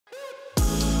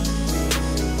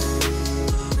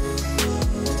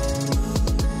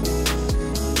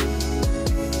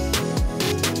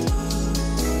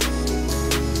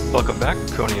Welcome back,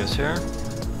 Conius here.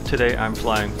 Today I'm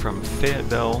flying from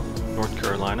Fayetteville, North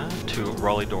Carolina to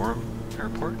Raleigh-Durham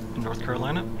Airport in North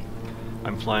Carolina.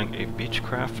 I'm flying a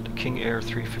Beechcraft King Air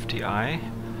 350i.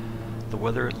 The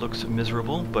weather looks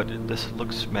miserable, but this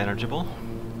looks manageable.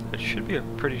 It should be a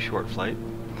pretty short flight.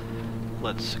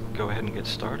 Let's go ahead and get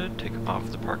started. Take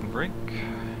off the parking brake.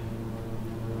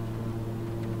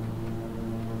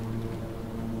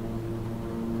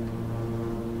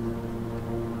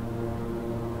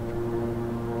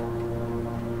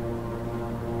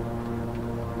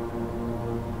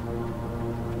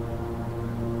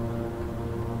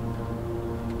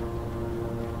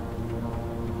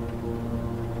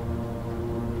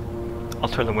 I'll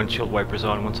turn the windshield wipers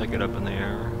on once I get up in the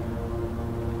air.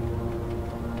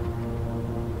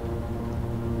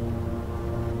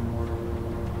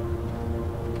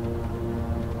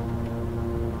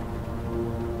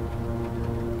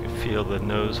 You can feel the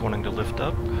nose wanting to lift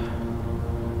up.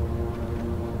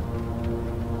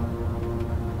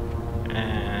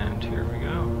 And here we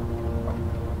go.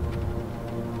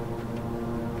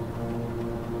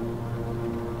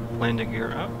 Landing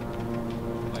gear up.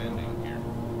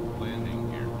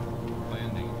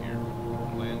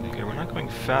 Going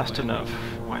fast enough.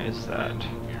 Why is that?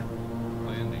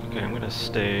 Okay, I'm going to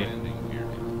stay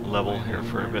level here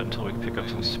for a bit until we pick up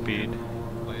some speed.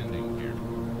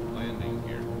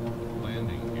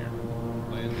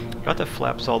 Got the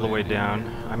flaps all the way down.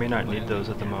 I may not need those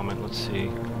at the moment. Let's see.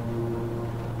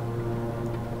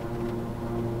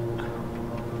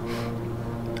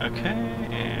 Okay,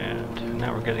 and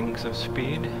now we're getting some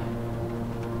speed.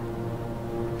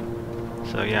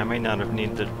 So yeah, I may not have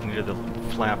needed the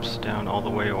flaps down all the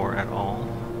way or at all.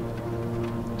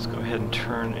 Let's go ahead and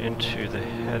turn into the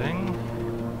heading.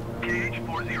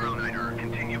 KH409er,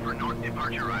 continue for north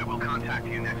departure. I will contact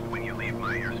you next when you leave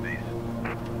my airspace.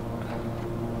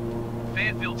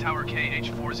 Fayetteville Tower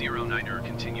KH409er,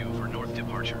 continue for north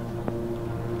departure.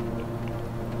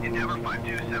 Endeavor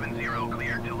 5270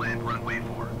 cleared to land runway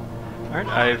 4. Alright,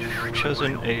 I've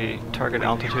chosen a target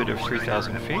altitude of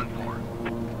 3,000 feet.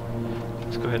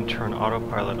 Let's go ahead and turn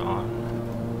autopilot on.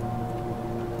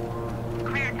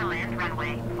 Clear to land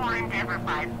runway 4 Endeavor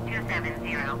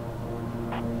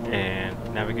 5270. And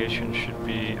navigation should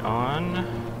be on.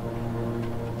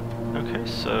 Okay,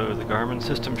 so the Garmin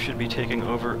system should be taking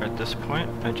over at this point.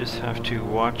 I just have to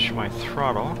watch my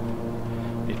throttle.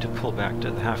 Need to pull back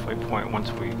to the halfway point once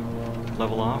we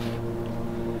level off.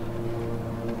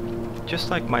 Just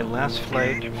like my last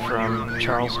flight from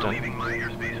Charleston,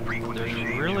 there's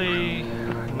really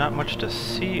not much to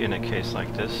see in a case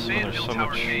like this when there's so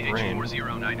much rain.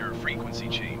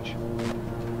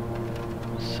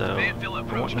 So it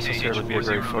won't necessarily be a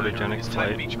very photogenic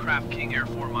flight. Beechcraft King Air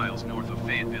 4 miles north of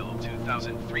Fayetteville,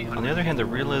 2,300. On the other hand, the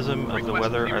realism of the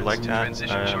weather, I like that.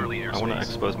 I want to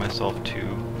expose myself to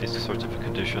these sorts of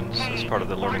conditions as part of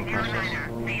the learning process.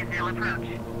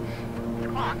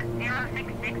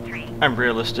 I'm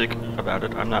realistic about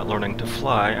it. I'm not learning to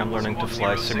fly. I'm learning to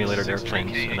fly simulated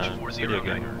airplanes in a video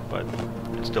game, but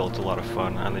it's a lot of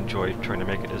fun. I enjoy trying to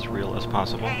make it as real as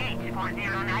possible. Okay,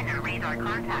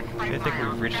 I think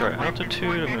we've reached our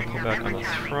altitude. I'm going to pull back on the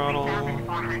throttle.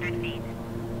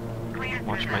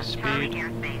 Watch my speed.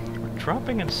 We're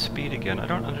dropping in speed again. I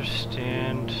don't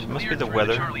understand. It must be the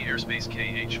weather. I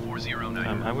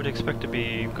would expect to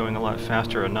be going a lot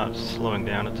faster and not slowing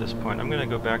down at this point. I'm going to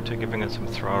go back to giving it some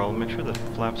throttle. Make sure the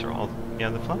flaps are all... Yeah,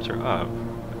 the flaps are up.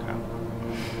 Okay.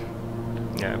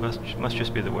 Yeah, it must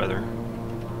just be the weather.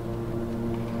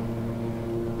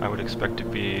 I would expect to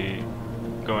be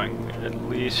going at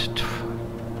least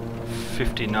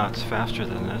 50 knots faster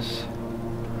than this.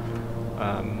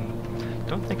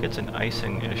 Don't think it's an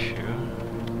icing issue,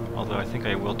 although I think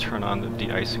I will turn on the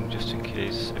de-icing just in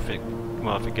case if it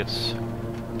gets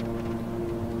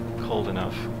cold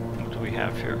enough. What do we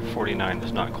have here? 49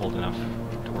 is not cold enough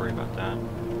to worry about that.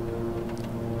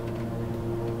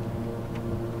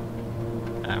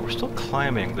 We're still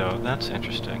climbing though, that's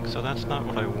interesting, so that's not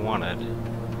what I wanted.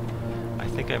 I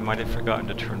think I might have forgotten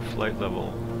to turn flight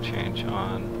level change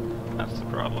on. That's the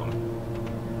problem.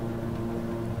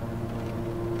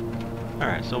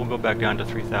 Alright, so we'll go back down to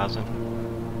 3,000.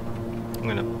 I'm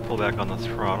going to pull back on the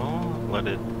throttle, let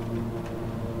it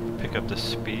pick up the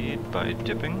speed by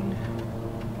dipping.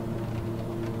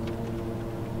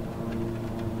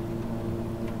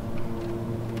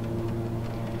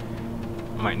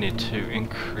 Might need to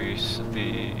increase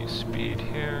the speed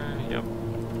here. Yep.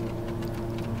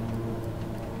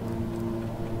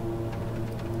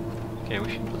 Okay, we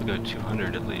should be able to go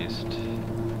 200 at least.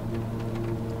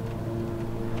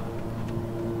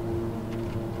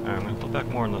 Alright, I'm going to pull back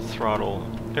more on the throttle.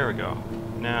 There we go.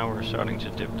 now we're starting to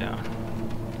dip down.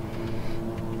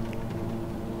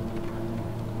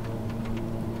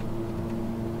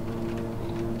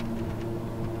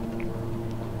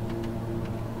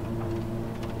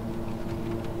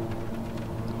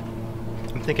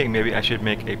 I'm thinking maybe I should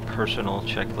make a personal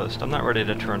checklist. I'm not ready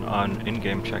to turn on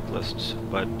in-game checklists,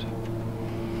 but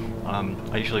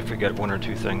I usually forget one or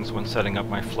two things when setting up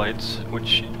my flights,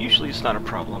 which usually is not a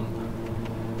problem.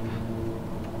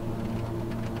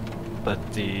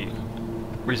 But the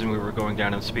reason we were going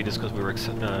down in speed is because we were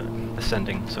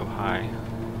ascending so high.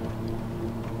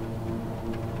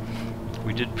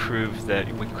 We did prove that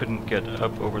we couldn't get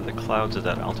up over the clouds at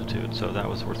that altitude, so that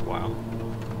was worthwhile.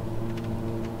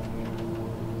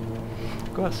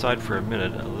 Go outside for a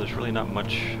minute. There's really not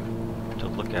much to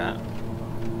look at.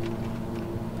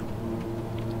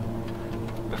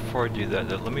 Before I do that,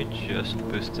 though, let me just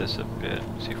boost this a bit,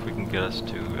 see if we can get us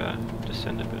to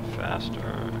descend a bit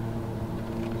faster.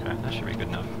 Okay, that should be good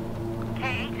enough.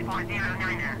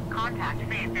 KH409er, contact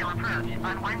Fayetteville approach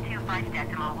on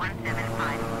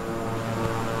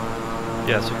 125.175.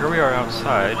 Yeah, so here we are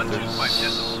outside.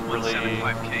 There's really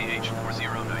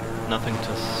nothing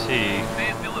to see.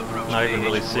 Not even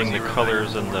really seeing the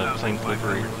colors and the plane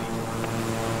livery.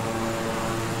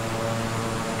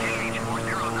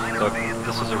 But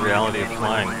this is a reality of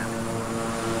flying.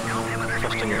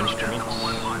 Trusting your instruments.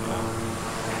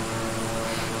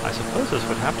 I suppose this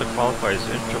would have to qualify as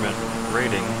instrument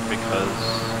rating because,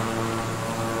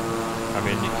 I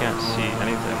mean, you can't see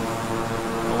anything.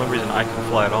 The only reason I can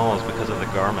fly at all is because of the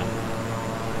Garmin.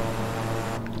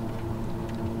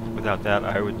 Without that,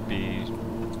 I would be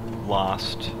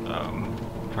lost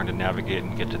trying to navigate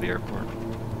and get to the airport.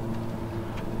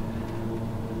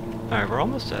 Alright, we're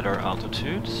almost at our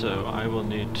altitude, so I will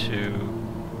need to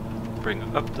bring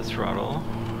up the throttle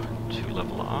to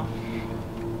level off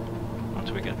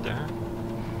once we get there.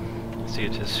 See,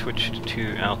 it has switched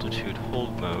to altitude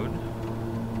hold mode.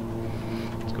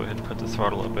 Let's go ahead and put the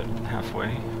throttle up at halfway.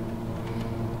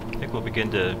 I think we'll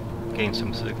begin to gain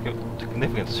some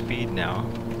significant speed now.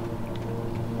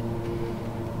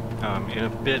 In a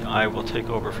bit I will take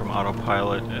over from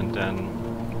autopilot and then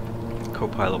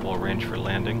co-pilot will arrange for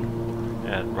landing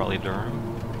at Raleigh, Durham.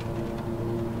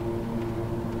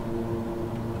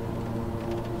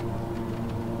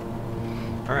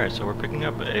 Alright, so we're picking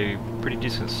up a pretty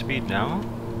decent speed now. I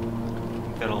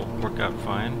think that'll work out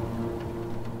fine.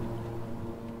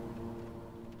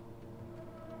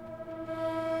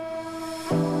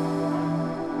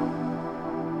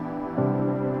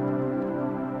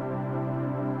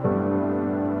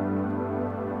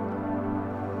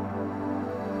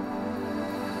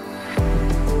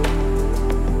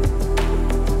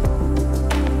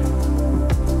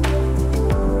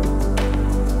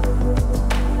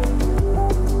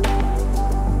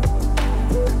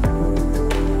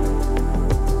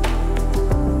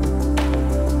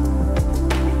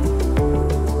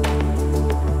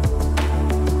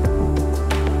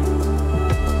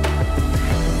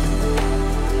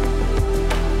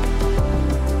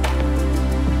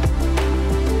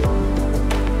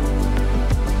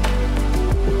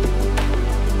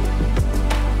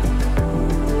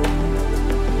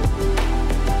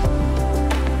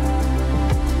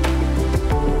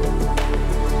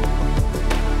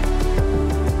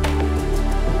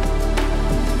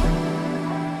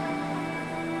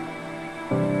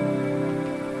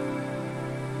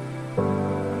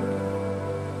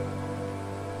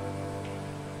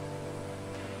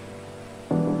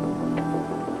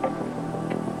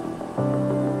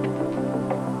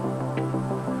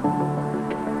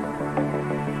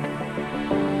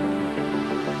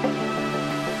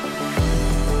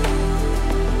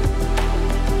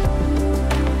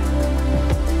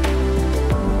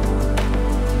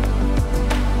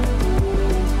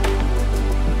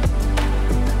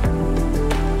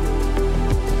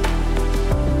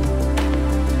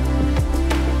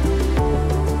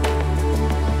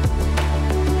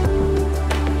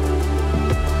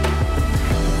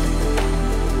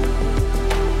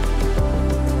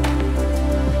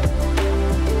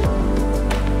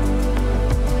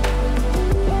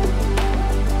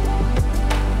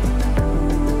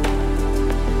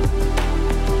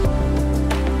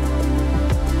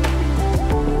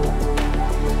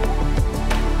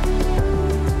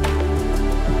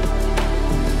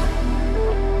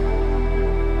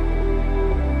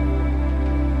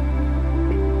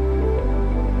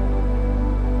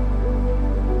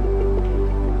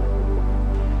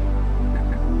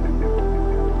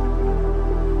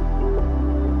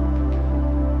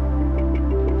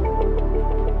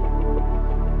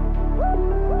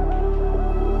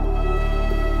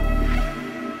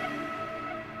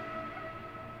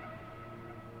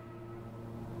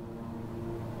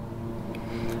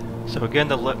 So again,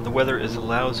 the weather is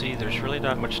lousy. There's really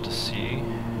not much to see.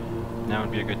 Now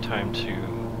would be a good time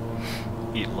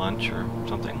to eat lunch or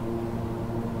something.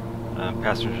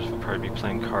 Passengers will probably be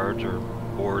playing cards or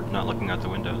bored, not looking out the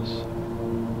windows.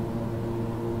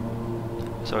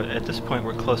 So at this point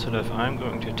we're close enough, I'm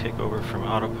going to take over from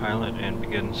autopilot and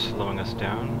begin slowing us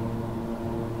down.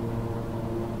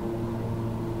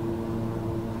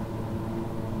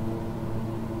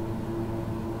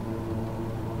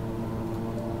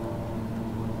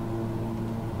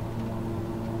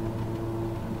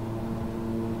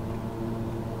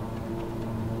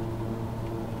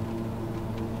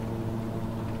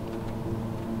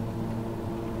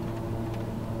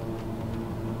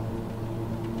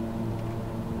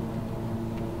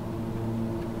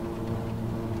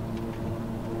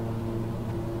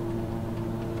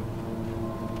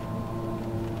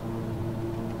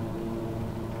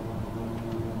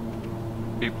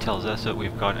 Beep tells us that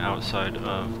we've gone outside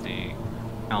of the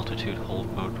altitude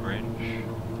hold boat range.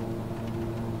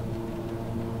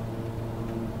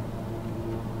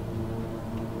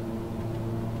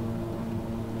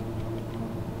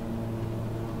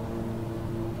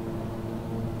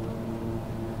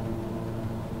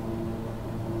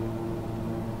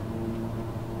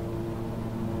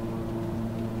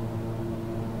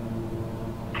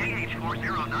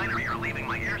 KH-409er, you're leaving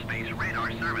my airspace.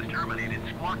 Radar service terminated.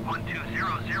 Squawk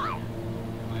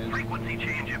 1200. Frequency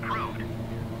change approved.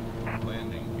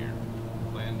 Landing here.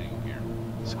 Landing here.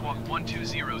 Squawk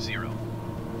 1200.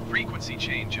 Frequency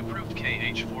change approved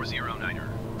KH-409er.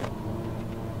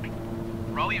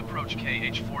 Raleigh approach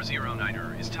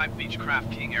KH-409er is type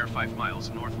Beechcraft King Air 5 miles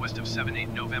northwest of 78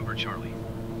 November Charlie.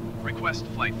 Request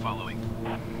flight following.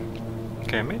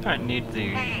 Okay, I may not need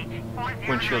the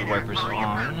windshield wipers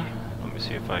on. Let me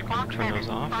see if I can turn those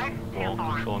off while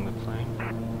controlling the plane.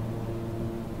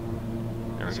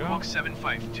 There we go. Squawk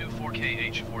 7524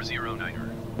 KH-409er.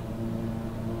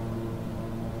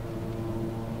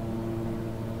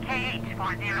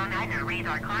 KH-409er,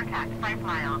 radar contact 5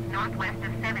 miles northwest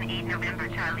of 78 November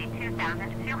Charlie,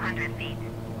 2,200 feet.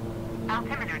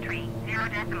 Altimeter tree,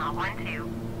 0.12.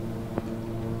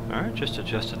 Alright, just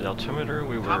adjusted the altimeter.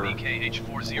 We were Copy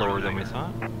KH-409er. lower than we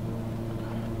thought.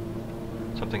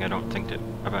 Something I don't think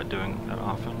about doing that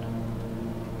often.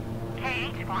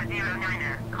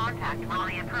 KH-409er, contact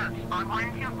Raleigh approach on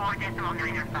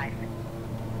 124.905.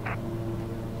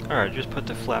 Alright, just put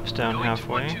the flaps down Going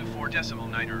halfway. to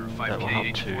 124.905 That will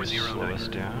help to slow KH-409er. us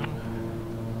down.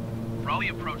 Raleigh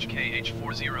approach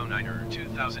KH-409er,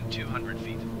 2,200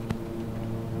 feet.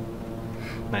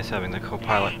 Nice having the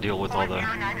co-pilot deal with all the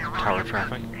tower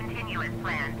traffic. Continuous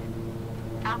land.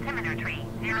 Altimeter tree,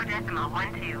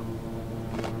 0.12.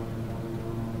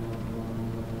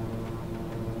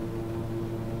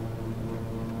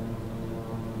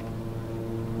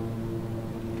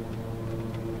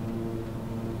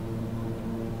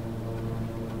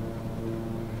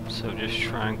 So just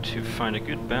trying to find a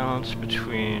good balance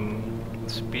between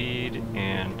speed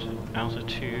and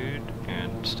altitude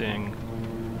and staying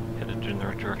headed in the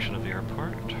right direction of the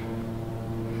airport.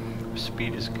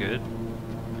 Speed is good.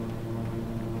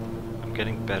 I'm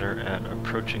getting better at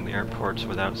approaching the airports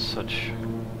without such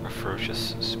a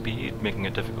ferocious speed, making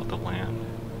it difficult to land.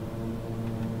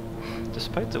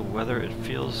 Despite the weather, it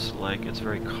feels like it's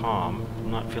very calm.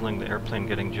 I'm not feeling the airplane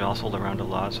getting jostled around a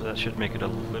lot, so that should make it a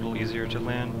little easier to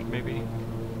land, maybe.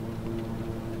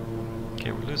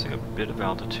 Okay, we're losing a bit of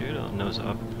altitude. I'll nose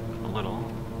up a little.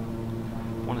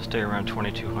 I want to stay around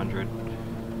 2200.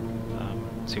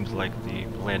 Seems like the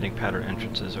landing pattern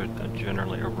entrances are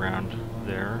generally around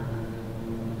there.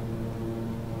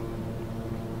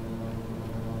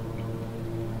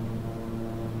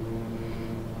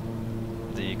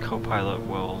 The co-pilot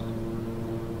will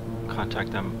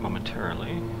contact them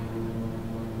momentarily.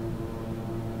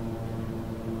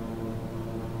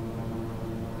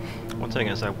 One thing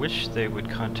is, I wish they would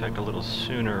contact a little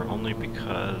sooner, only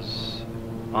because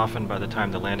often by the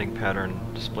time the landing pattern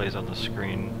displays on the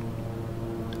screen,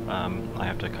 I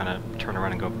have to kind of turn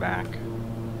around and go back,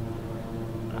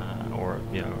 or,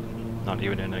 you know, not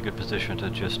even in a good position to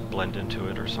just blend into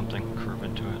it or something, curve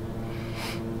into it.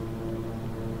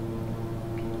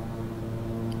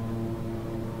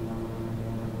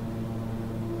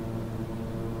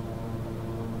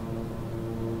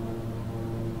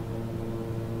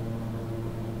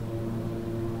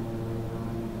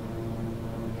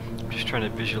 Trying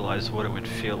to visualize what it would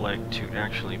feel like to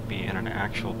actually be in an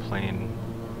actual plane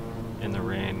in the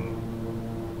rain,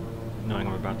 knowing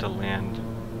I'm about to land.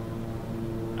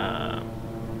 I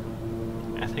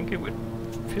think it would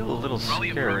feel a little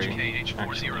scary,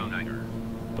 actually,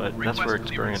 but that's where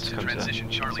experience comes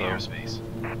in.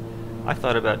 So I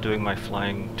thought about doing my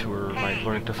flying tour, my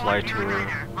learning to fly tour,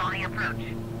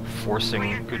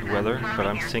 forcing good weather, but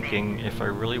I'm thinking if I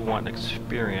really want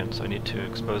experience, I need to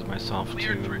expose myself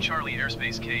Cleared through to Charlie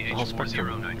airspace the whole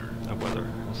spectrum KH409er. of weather.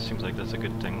 It seems like that's a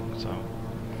good thing, so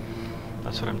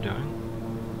that's what I'm doing.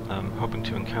 I'm hoping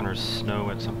to encounter snow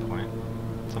at some point,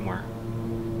 somewhere.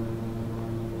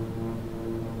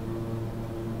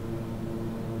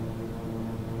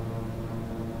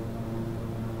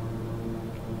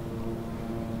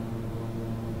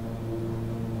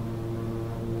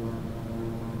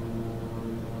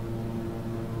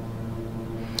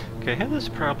 Okay, I had this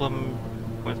problem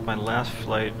with my last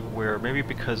flight where maybe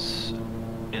because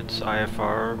it's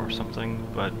IFR or something,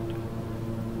 but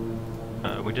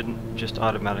we didn't just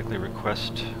automatically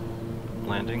request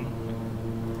landing.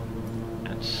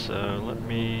 And so let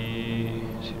me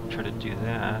try to do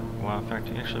that. Well, in fact,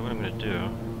 actually what I'm going to do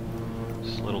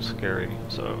is a little scary.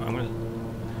 So I'm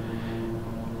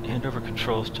going to hand over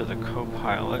controls to the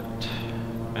co-pilot,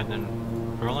 and then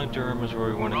Raleigh Durham is where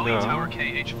we want to go. Raleigh Tower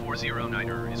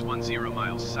KH409er is 10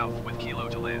 miles south with Kilo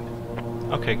to land.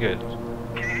 Okay, good.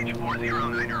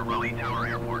 KH409er Raleigh Tower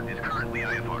Airport is currently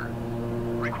IFR.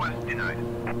 Request denied.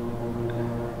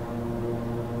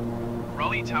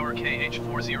 Raleigh Tower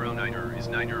KH409er is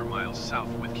 9 miles south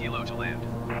with Kilo to land.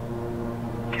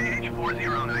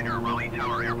 KH409er Raleigh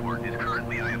Tower Airport is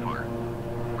currently IFR.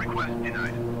 Request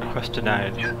denied. Request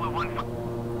denied.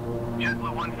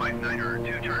 JetBlue 159er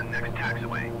to turn next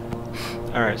taxiway.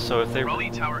 Alright, so if they...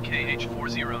 Raleigh Tower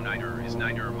KH409er is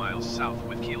 9 miles south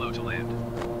with Kilo to land.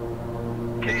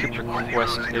 They keep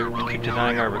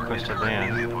denying our request to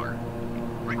land.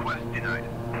 Request denied.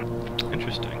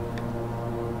 Interesting.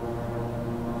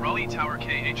 Raleigh Tower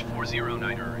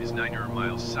KH409er is 9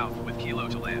 miles south with Kilo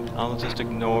to land. I'll just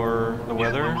ignore the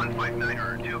weather. JetBlue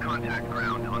 159er to contact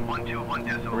ground on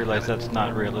 121.7. I realize that's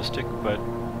not realistic, but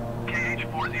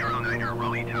KH409er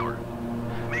Raleigh Tower.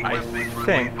 Make I left base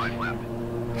think runway 5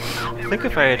 left.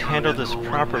 if I had handled this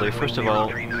properly, first of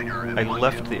all, I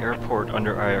left the airport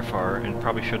under IFR and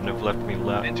probably shouldn't have let me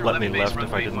left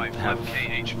if I didn't have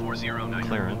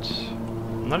clearance.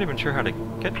 I'm not even sure how to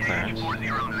get clearance.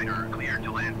 KH409er cleared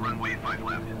to land runway 5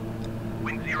 left.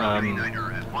 Wind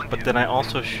 039er at 12. But then I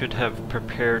also should have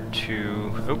prepared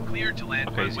to... Oh, Cleared to land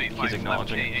okay, runway he's 5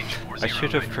 acknowledging. left I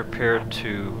should have prepared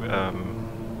to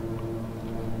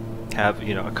have,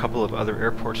 you know, a couple of other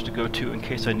airports to go to in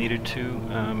case I needed to.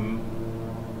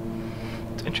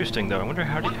 It's interesting though. I wonder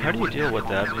how do you deal with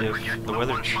that if the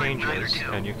weather changes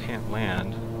and you can't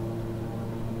land?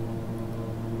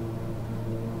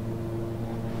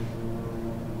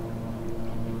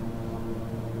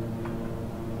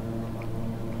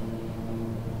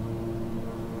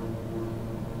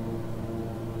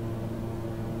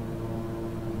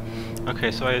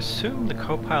 Okay, so I assume the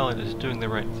co-pilot is doing the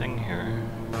right thing here.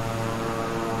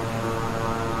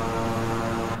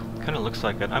 Kind of looks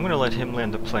like it. I'm going to let him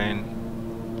land the plane.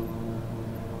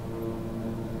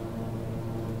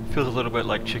 Feels a little bit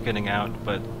like chickening out,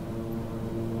 but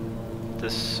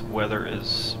this weather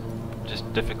is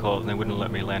just difficult and they wouldn't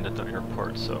let me land at the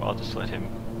airport, so I'll just let him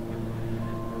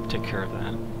take care of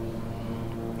that.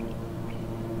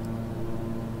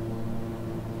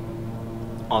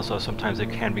 Also, sometimes it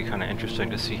can be kind of interesting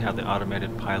to see how the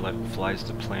automated pilot flies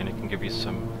the plane. It can give you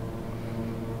some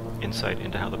insight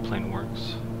into how the plane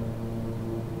works.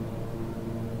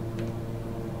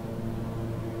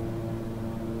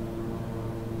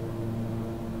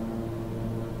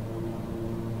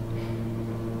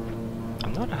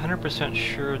 I'm not 100%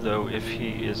 sure though if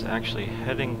he is actually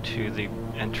heading to the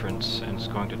entrance and is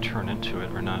going to turn into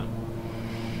it or not.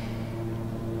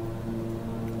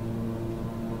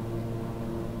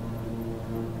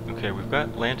 Okay, we've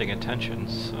got landing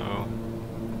intentions, so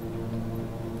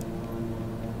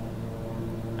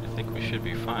I think we should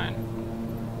be fine.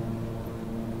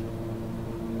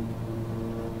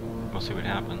 We'll see what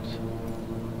happens.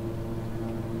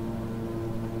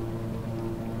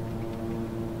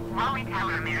 Raleigh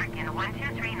Tower American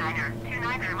 1239er,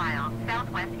 29 miles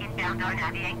southwest inbound on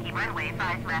Yankee runway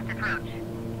 5 left approach.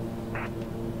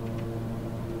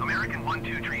 American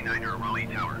 1239er Raleigh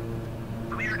Tower.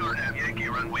 Cleared RNAV Yankee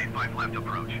runway 5 left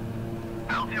approach.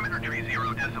 Altimeter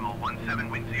 30.17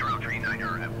 wind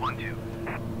 039er at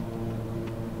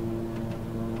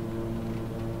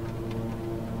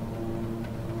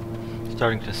 12.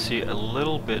 Starting to see a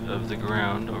little bit of the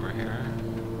ground over here.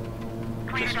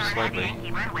 Just slightly.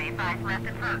 Yankee runway 5 left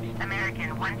approach.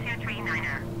 American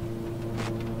 1239er.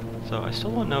 So I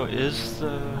still don't know, is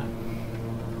the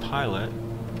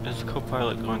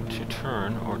co-pilot going to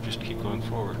turn or just keep going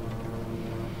forward?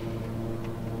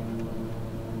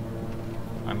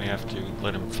 I may have to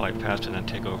let him fly past and then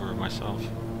take over myself.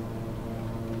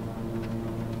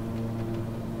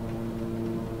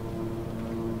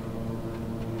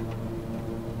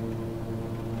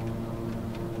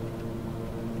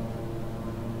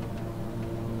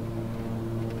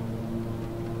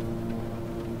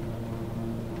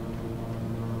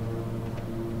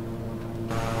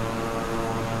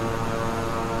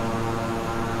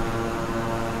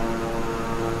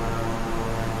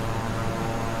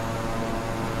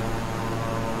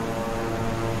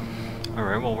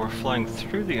 Alright, well we're flying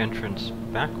through the entrance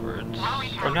backwards.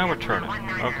 Oh, now we're turning.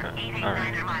 Okay,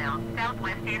 alright.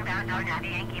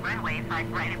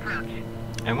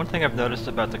 And one thing I've noticed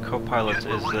about the co-pilots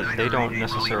is that they don't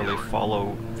necessarily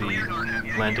follow the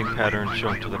landing pattern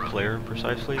shown to the player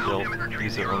precisely. They'll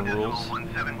use their own rules.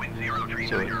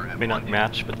 So it may not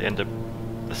match, but they end up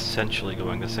essentially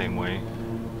going the same way.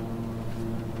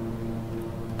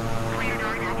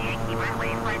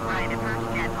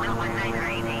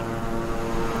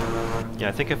 Yeah,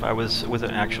 I think if I was with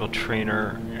an actual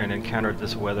trainer and encountered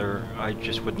this weather, I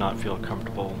just would not feel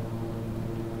comfortable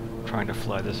trying to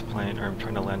fly this plane, or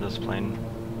trying to land this plane.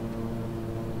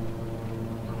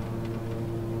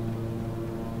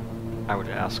 I would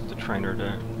ask the trainer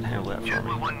to handle that for me.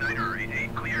 JetBlue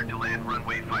 1988 cleared to land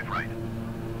runway 5 right.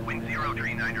 Wind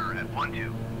 039er at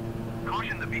 12.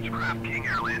 Caution the Beechcraft King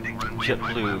Air landing runway 5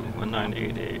 left. JetBlue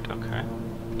 1988, okay.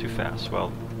 Too fast.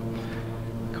 Well,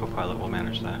 co-pilot will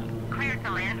manage that. Cleared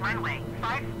to land runway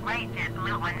 5 right,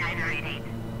 JetBlue 1988.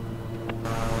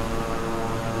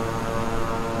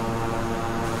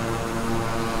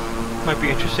 Might be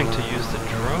interesting to use the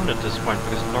drone at this point,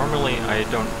 because normally I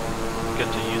don't get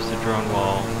to use the drone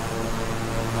while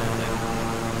landing.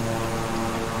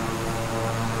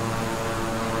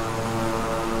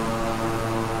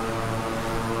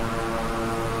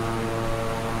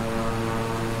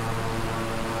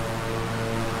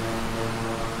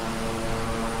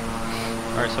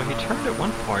 Alright, so he turned at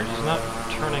one point. He's not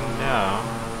turning now.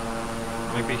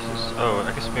 Maybe he's... oh,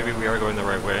 I guess maybe we are going the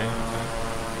right way. Okay.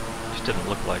 Just didn't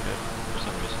look like it for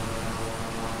some reason.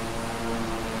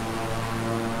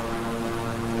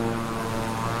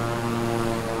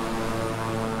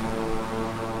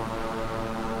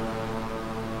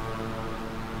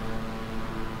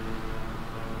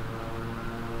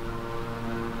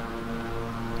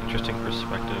 Interesting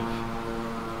perspective.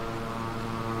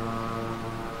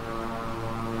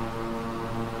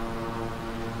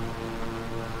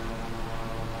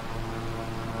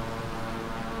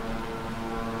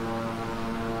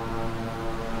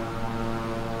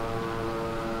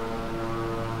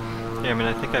 Yeah, I mean,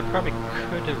 I think I probably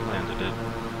could have landed it.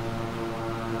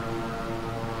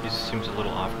 He seems a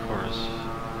little off course.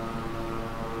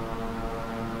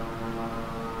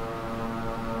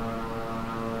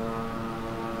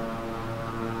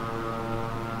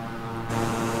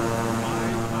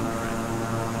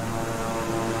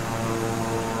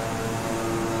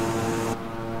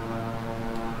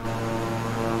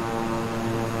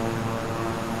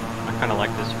 I kind of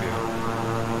like this view.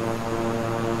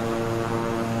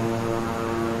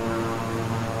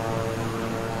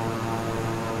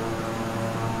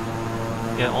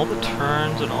 Yeah, all the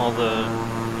turns and all the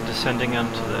descending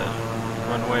onto the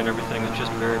runway and everything is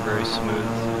just very, very smooth.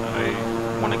 I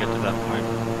want to get to that point.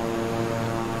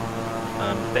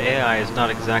 The AI is not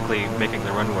exactly making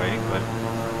the runway, but...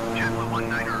 JetBlue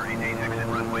 1988 exit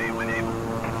runway when able.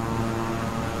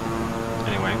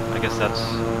 Anyway, I guess that's...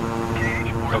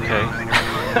 okay. okay.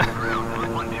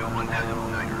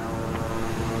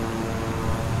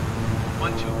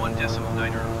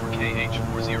 121.9er for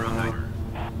KH4090.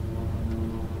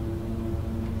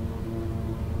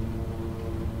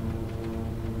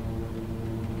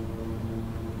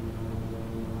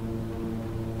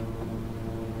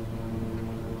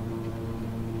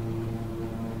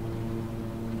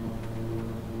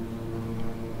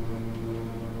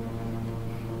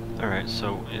 Alright,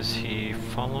 so is he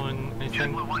following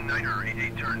anything? JetBlue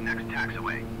 1988 turn next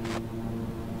taxiway.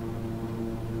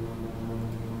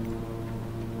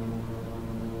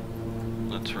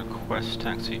 Let's request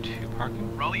taxi to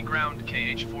parking. Raleigh ground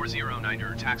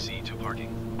KH4090er taxi to parking.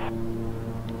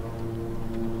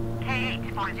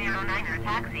 KH409er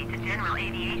taxi to general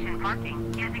aviation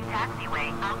parking using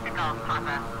taxiway Alpha Golf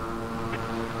Papa.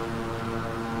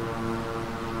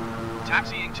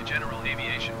 Taxiing to general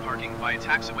aviation parking via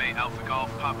taxiway Alpha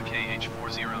Golf Papa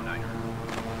KH409er.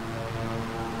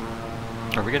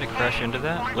 Are we gonna crash into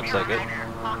that? Looks like it.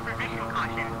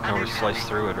 Or we slice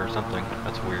through it or something.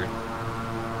 That's weird.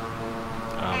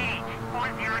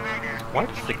 Why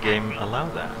does the game allow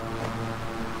that?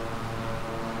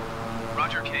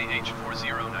 Roger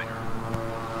KH409er.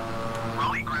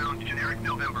 Raleigh Generic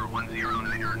November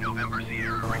 109er, November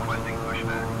Sierra, requesting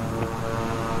pushback.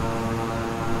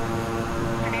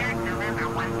 Generic November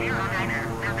 109er,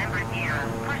 November Sierra,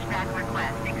 pushback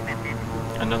request accepted.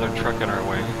 Another truck in our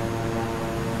way.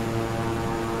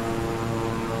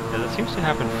 Yeah, that seems to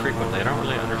happen frequently. I don't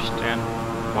really understand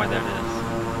why that is.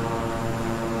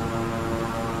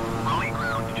 Raleigh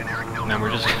ground, generic November. Now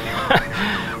we're just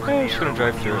we're just gonna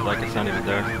drive through it like it's not even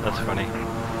there. That's funny.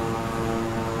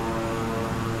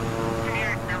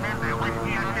 Generic November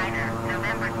 109er,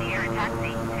 November Sierra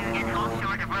taxi to and hold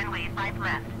short of runway 5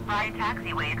 left, via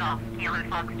taxiway Golf, Kilo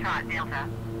Foxtrot Delta.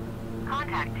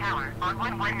 Contact tower on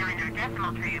 119er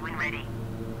decimal tree when ready.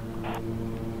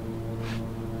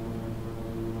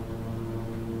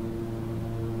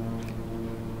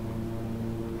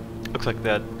 Looks like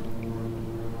that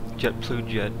JetBlue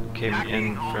jet came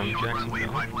in from Runway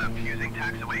Jacksonville. 5 left, using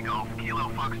taxiway Golf, Kilo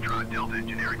Foxtrot Delta,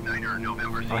 generic Niner,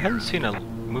 November Sierra. I hadn't seen a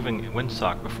moving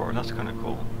windsock before. That's kind of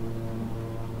cool.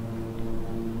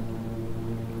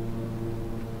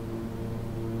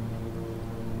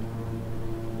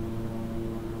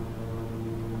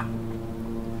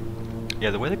 Yeah,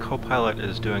 the way the co-pilot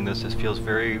is doing this, it feels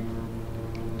very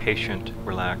patient,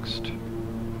 relaxed.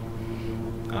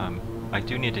 I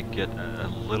do need to get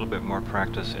a little bit more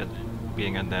practice at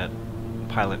being in that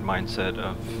pilot mindset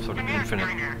of sort of Generic infinite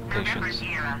Niner, November patience.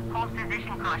 Sierra, hold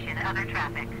position caution, other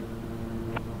traffic.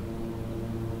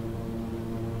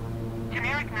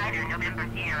 Generic Niner, November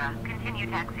Sierra, continue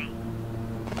taxi.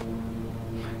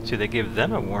 See, they gave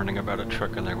them a warning about a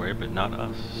truck in their way, but not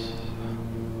us.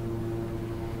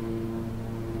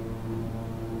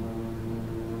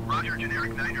 Roger,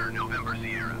 generic Niner, November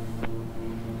Sierra.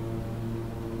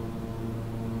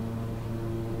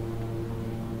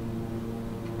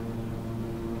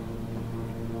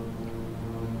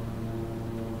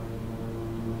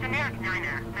 Generic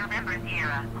Niner, November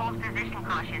Sierra, hold position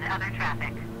caution, other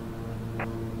traffic.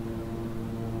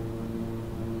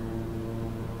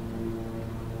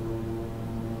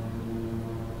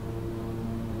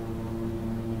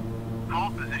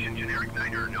 Hold position, generic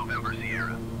Niner, November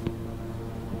Sierra.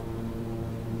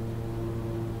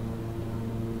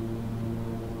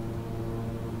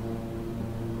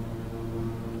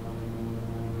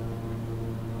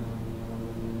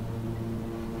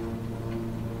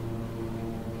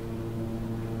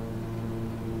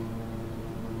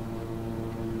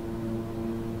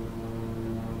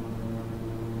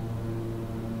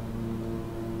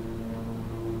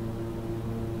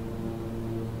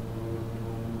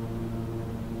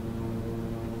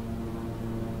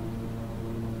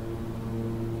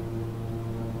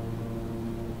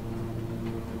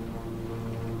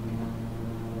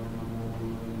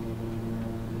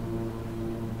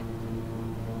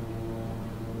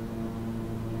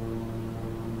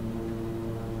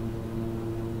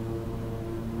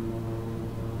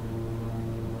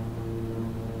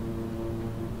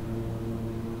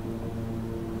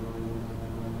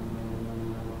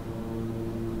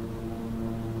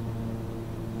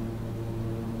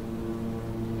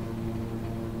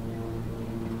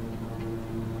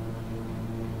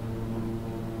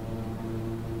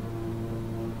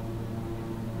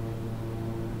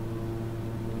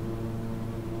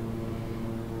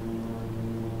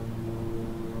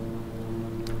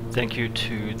 Thank you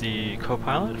to the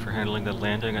co-pilot for handling the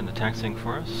landing and the taxiing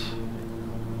for us.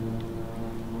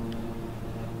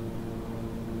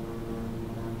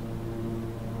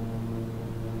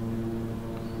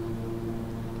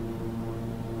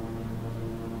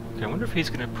 Okay, I wonder if he's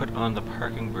going to put on the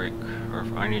parking brake, or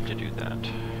if I need to do that.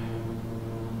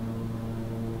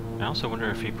 I also wonder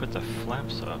if he put the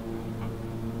flaps up.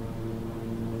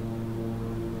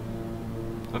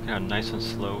 Look how nice and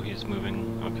slow he's moving.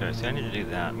 Okay, see, I need to do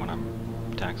that when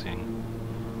I'm taxiing.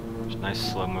 Just nice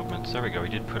slow movements. There we go, he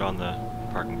did put on the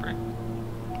parking brake.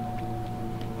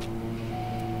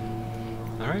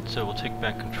 Alright, so we'll take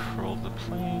back control of the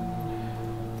plane.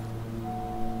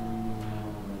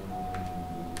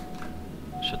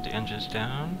 Shut the engines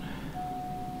down.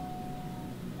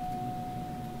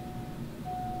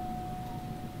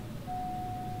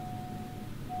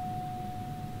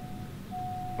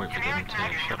 Wait for them Generic to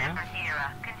Niner, shut November off.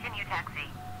 Sierra, continue taxi.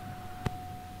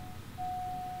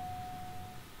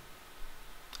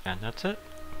 And that's it.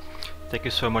 Thank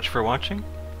you so much for watching.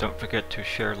 Don't forget to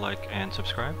share, like, and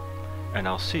subscribe. And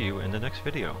I'll see you in the next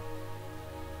video.